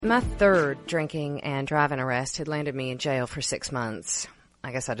My third drinking and driving arrest had landed me in jail for 6 months.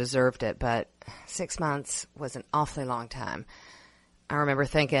 I guess I deserved it, but 6 months was an awfully long time. I remember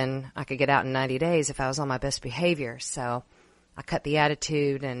thinking I could get out in 90 days if I was on my best behavior, so I cut the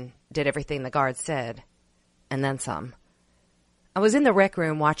attitude and did everything the guard said, and then some. I was in the rec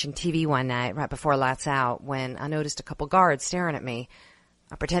room watching TV one night right before lights out when I noticed a couple guards staring at me.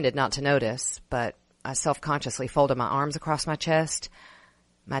 I pretended not to notice, but I self-consciously folded my arms across my chest.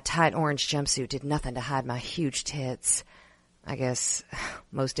 My tight orange jumpsuit did nothing to hide my huge tits. I guess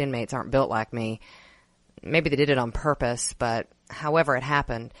most inmates aren't built like me. Maybe they did it on purpose, but however it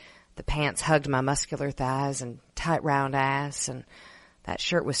happened, the pants hugged my muscular thighs and tight round ass, and that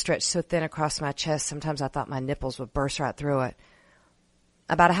shirt was stretched so thin across my chest sometimes I thought my nipples would burst right through it.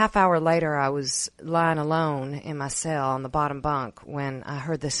 About a half hour later, I was lying alone in my cell on the bottom bunk when I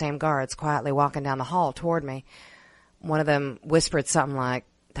heard the same guards quietly walking down the hall toward me. One of them whispered something like,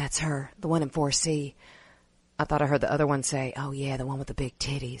 "That's her, the one in 4C. I thought I heard the other one say, "Oh yeah, the one with the big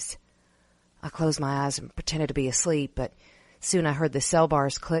titties." I closed my eyes and pretended to be asleep, but soon I heard the cell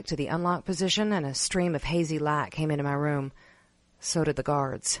bars click to the unlock position and a stream of hazy light came into my room. So did the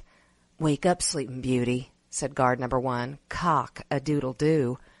guards. "Wake up, sleeping beauty," said guard number 1.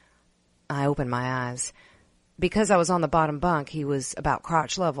 "Cock-a-doodle-doo." I opened my eyes. Because I was on the bottom bunk, he was about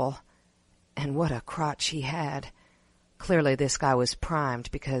crotch level. And what a crotch he had. Clearly this guy was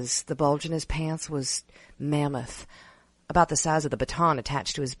primed because the bulge in his pants was mammoth, about the size of the baton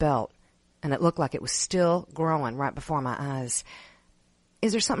attached to his belt, and it looked like it was still growing right before my eyes.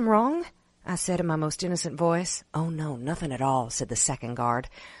 "Is there something wrong?" I said in my most innocent voice. "Oh, no, nothing at all," said the second guard,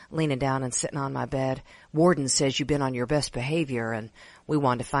 leaning down and sitting on my bed. "Warden says you've been on your best behavior, and we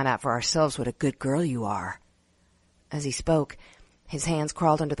wanted to find out for ourselves what a good girl you are." As he spoke, his hands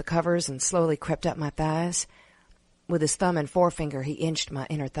crawled under the covers and slowly crept up my thighs. With his thumb and forefinger, he inched my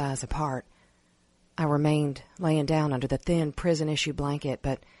inner thighs apart. I remained laying down under the thin prison-issue blanket,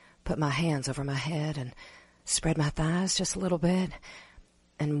 but put my hands over my head and spread my thighs just a little bit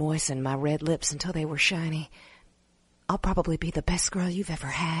and moistened my red lips until they were shiny. "I'll probably be the best girl you've ever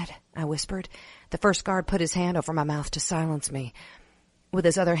had," I whispered. The first guard put his hand over my mouth to silence me. With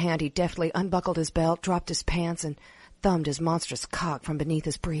his other hand, he deftly unbuckled his belt, dropped his pants, and thumbed his monstrous cock from beneath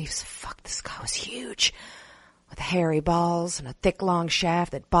his briefs. Fuck, this guy was huge, with hairy balls and a thick, long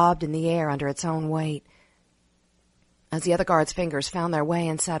shaft that bobbed in the air under its own weight. As the other guard's fingers found their way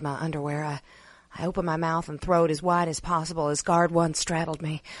inside my underwear, I opened my mouth and throat as wide as possible as guard 1 straddled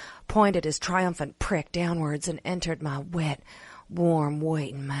me, pointed his triumphant prick downwards, and entered my wet, warm,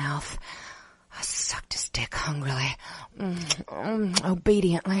 waiting mouth. I sucked his dick hungrily,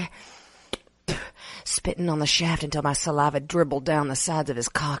 obediently, spitting on the shaft until my saliva dribbled down the sides of his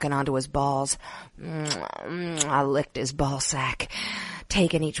cock and onto his balls. I licked his ball sack,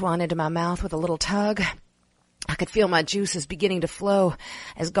 taking each one into my mouth with a little tug. I could feel my juices beginning to flow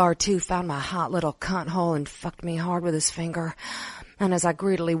as guard 2 found my hot little cunt hole and fucked me hard with his finger. And as I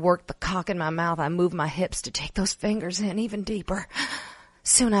greedily worked the cock in my mouth, I moved my hips to take those fingers in even deeper.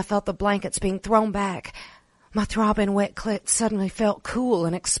 Soon I felt the blankets being thrown back. My throbbing wet clit suddenly felt cool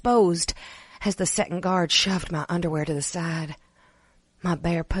and exposed as the second guard shoved my underwear to the side. My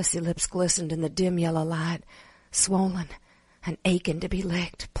bare pussy lips glistened in the dim yellow light, swollen and aching to be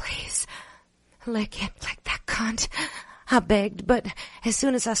licked. "Please, lick it like that cunt," I begged, but as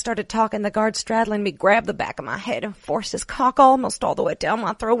soon as I started talking, the guard straddling me grabbed the back of my head and forced his cock almost all the way down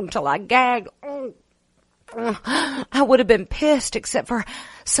my throat until I gagged. I would have been pissed, except for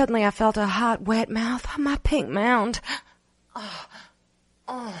suddenly I felt a hot, wet mouth on my pink mound.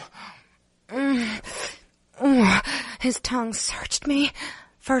 His tongue searched me,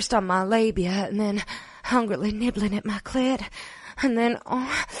 first on my labia, and then hungrily nibbling at my clit, and then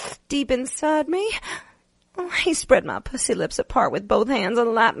deep inside me. He spread my pussy lips apart with both hands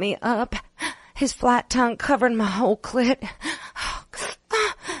and lapped me up, his flat tongue covering my whole clit,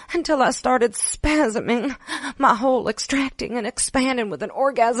 until I started spasming, my hole extracting and expanding with an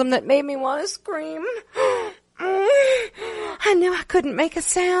orgasm that made me want to scream. I knew I couldn't make a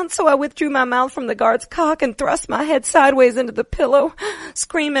sound, so I withdrew my mouth from the guard's cock and thrust my head sideways into the pillow,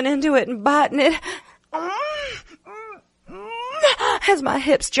 screaming into it and biting it, as my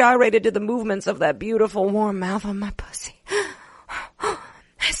hips gyrated to the movements of that beautiful warm mouth on my pussy.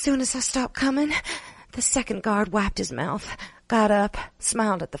 As soon as I stopped coming, the second guard wiped his mouth, got up,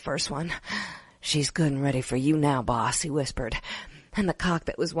 smiled at the first one. "She's good and ready for you now, boss," he whispered, and the cock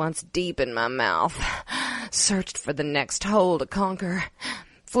that was once deep in my mouth searched for the next hole to conquer.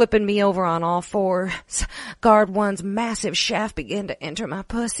 Flipping me over on all fours, guard 1's massive shaft began to enter my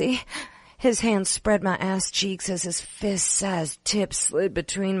pussy. His hand spread my ass cheeks as his fist-sized tip slid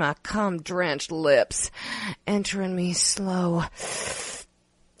between my cum-drenched lips, entering me slow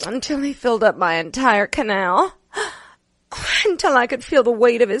until he filled up my entire canal, until I could feel the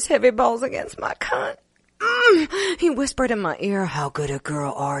weight of his heavy balls against my cunt. He whispered in my ear, "How good a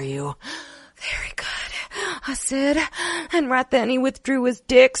girl are you?" "Very good," I said, and right then he withdrew his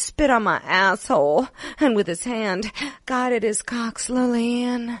dick, spit on my asshole, and with his hand guided his cock slowly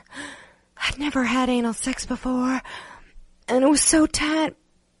in. I'd never had anal sex before, and it was so tight,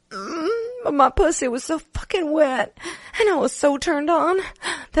 but my pussy was so fucking wet, and I was so turned on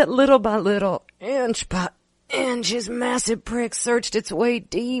that little by little, inch by inch, his massive prick searched its way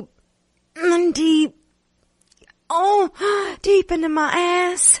deep and deep, deep into my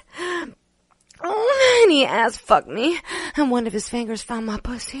ass. And he ass fucked me, and one of his fingers found my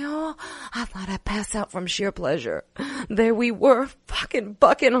pussy. I thought I'd pass out from sheer pleasure. There we were, fucking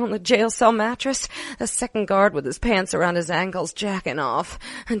bucking on the jail cell mattress, the second guard with his pants around his ankles jacking off,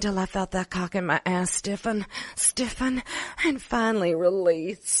 until I felt that cock in my ass stiffen, and finally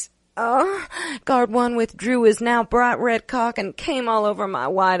release. Guard one withdrew his now bright red cock and came all over my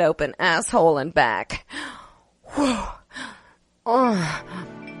wide open asshole and back. Whew.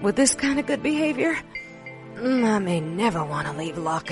 With this kind of good behavior, I may never want to leave lock